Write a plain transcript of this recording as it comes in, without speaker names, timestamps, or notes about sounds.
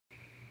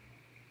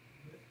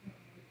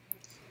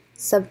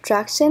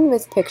Subtraction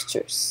with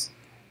pictures.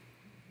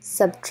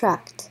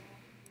 Subtract.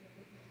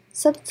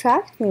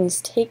 Subtract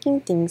means taking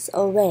things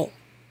away.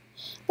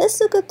 Let's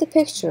look at the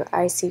picture.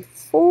 I see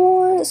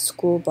 4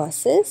 school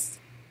buses,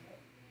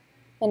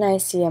 and I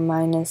see a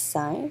minus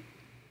sign,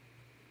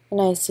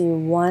 and I see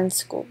 1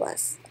 school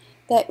bus.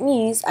 That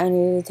means I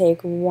need to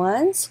take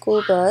 1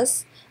 school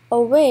bus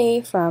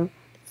away from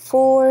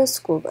 4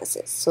 school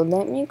buses. So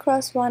let me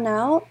cross 1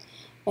 out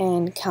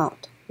and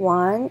count.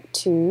 1,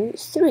 2,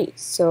 3.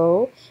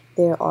 So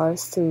there are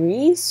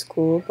 3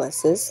 school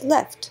buses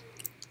left.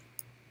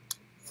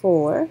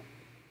 4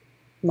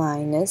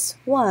 minus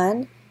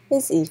 1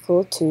 is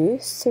equal to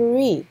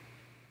 3.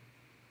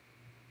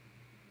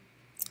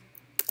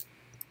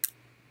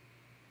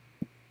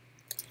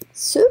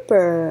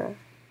 Super!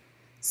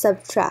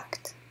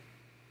 Subtract.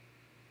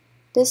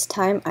 This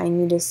time I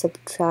need to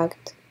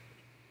subtract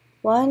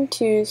 1,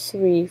 2,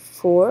 3,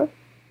 4.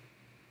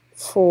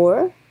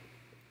 4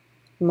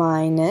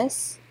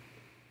 minus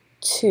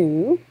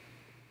 2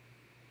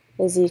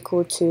 is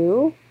equal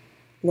to,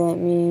 let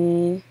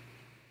me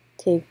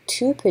take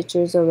 2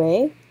 pictures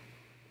away,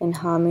 and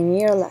how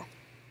many are left?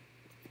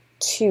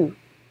 2.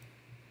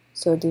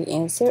 So the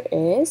answer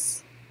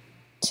is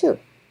 2.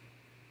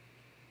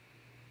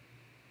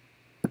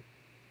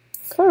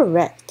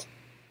 Correct.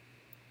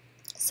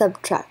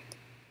 Subtract.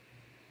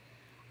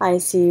 I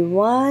see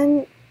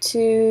 1,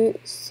 2,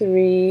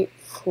 3,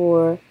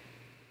 4,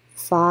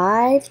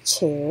 5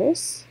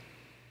 chairs,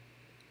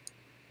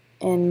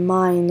 and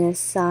minus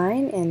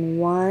sign, and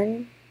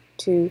 1,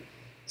 2,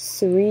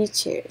 3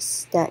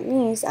 chairs. That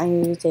means I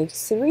need to take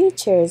 3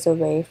 chairs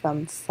away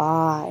from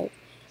 5.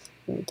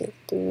 Let me take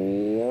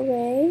 3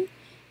 away.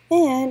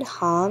 And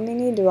how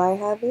many do I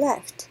have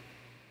left?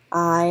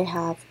 I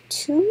have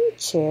 2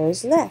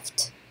 chairs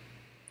left.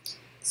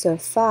 So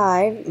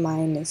 5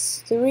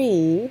 minus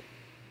 3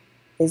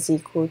 is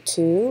equal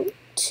to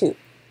 2.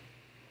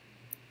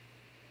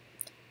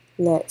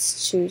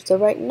 Let's choose the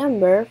right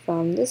number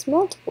from this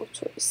multiple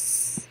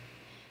choice.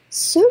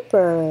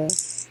 Super!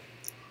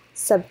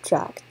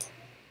 Subtract.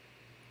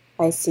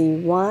 I see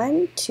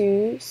 1,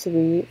 2,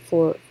 3,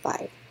 4,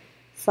 5.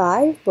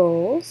 5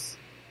 bowls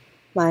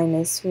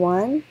minus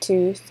 1,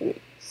 2,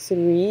 3.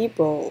 3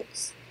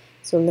 bowls.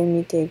 So let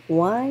me take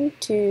 1,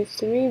 2,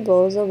 3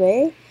 bowls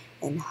away.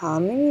 And how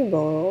many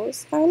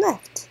bowls are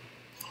left?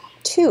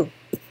 2.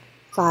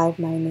 5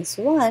 minus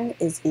 1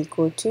 is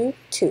equal to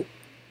 2.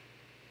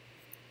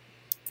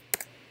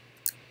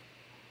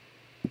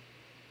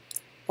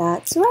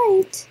 That's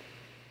right.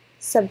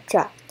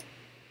 Subtract.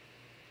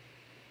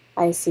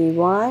 I see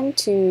 1,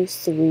 2,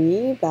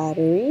 3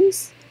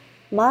 batteries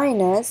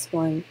minus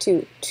 1,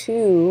 2,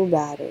 2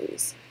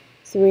 batteries.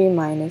 3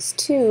 minus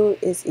 2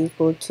 is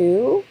equal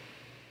to,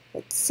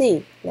 let's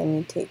see, let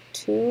me take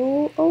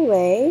 2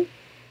 away.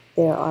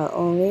 There's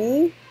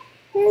only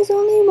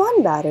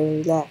 1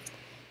 battery left.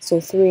 So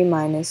 3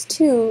 minus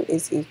 2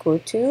 is equal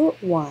to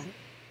 1.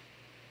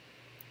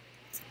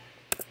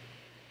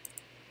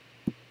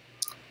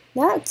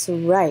 That's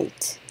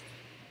right.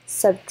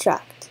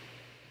 Subtract.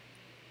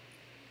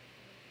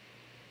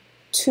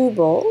 2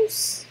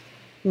 bowls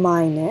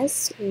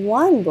minus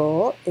 1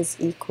 bowl is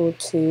equal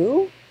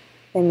to,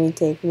 let me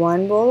take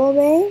 1 bowl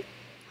away.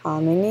 How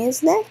many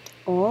is left?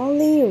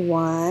 Only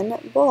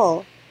 1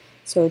 bowl.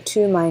 So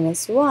 2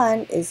 minus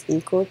 1 is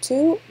equal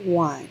to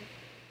 1.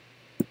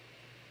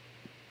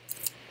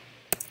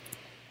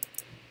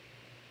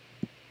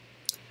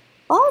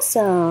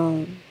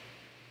 Awesome!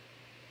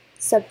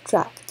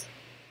 Subtract.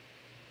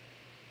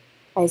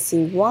 I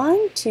see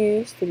 1,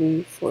 2,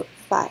 3, 4,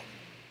 5.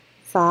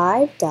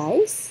 5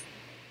 dice.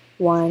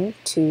 1,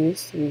 2,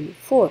 3,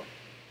 4.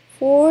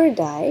 4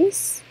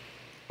 dice.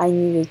 I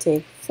need to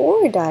take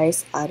 4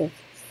 dice out of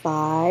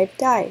 5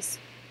 dice.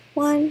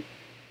 1,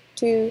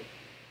 2,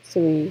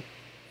 3,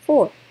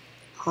 4.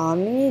 How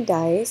many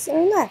dice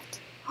are left?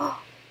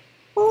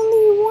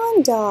 Only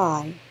 1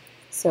 die.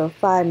 So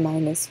 5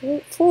 minus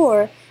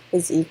 4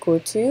 is equal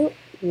to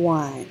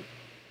 1.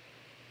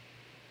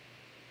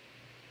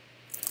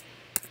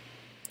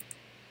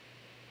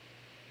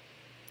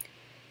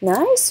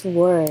 Nice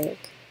work.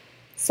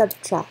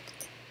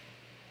 Subtract.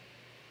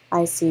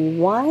 I see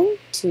 1,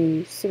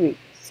 2, 3.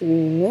 3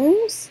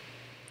 moons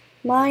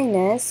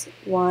minus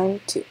 1,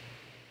 2.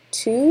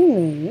 2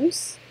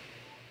 moons.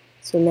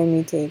 So let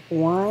me take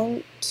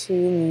 1, 2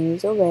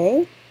 moons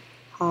away.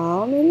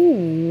 How many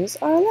moons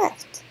are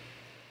left?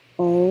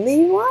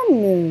 Only 1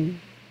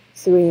 moon.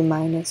 3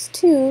 minus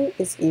 2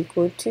 is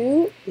equal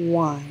to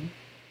 1.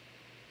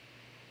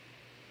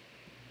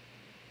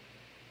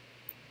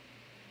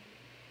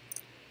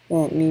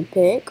 Let me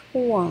pick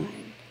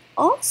 1.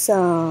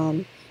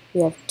 Awesome!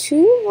 We have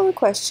 2 more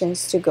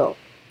questions to go.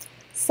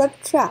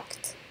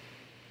 Subtract.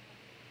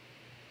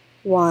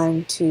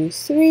 1, 2,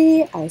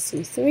 3. I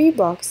see 3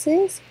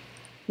 boxes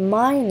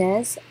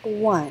minus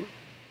 1.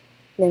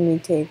 Let me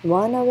take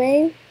 1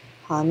 away.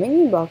 How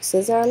many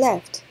boxes are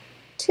left?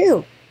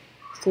 2.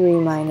 3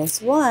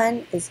 minus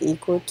 1 is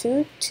equal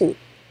to 2.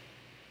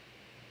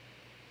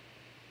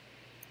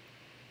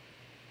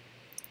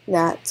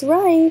 That's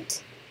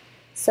right.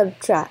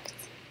 Subtract.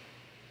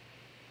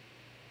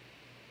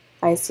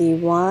 I see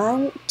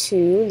 1,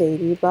 2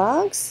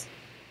 ladybugs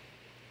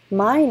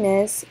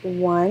minus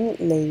 1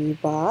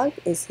 ladybug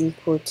is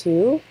equal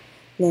to,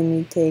 let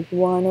me take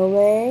 1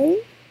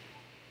 away.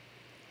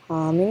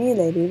 How many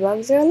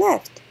ladybugs are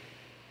left?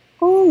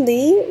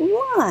 Only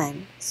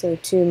 1. So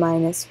 2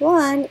 minus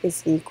 1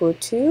 is equal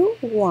to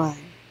 1.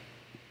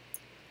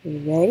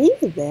 Ready?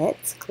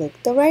 Let's click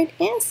the right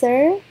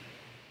answer.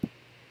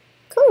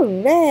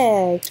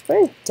 Correct.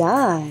 We're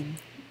done.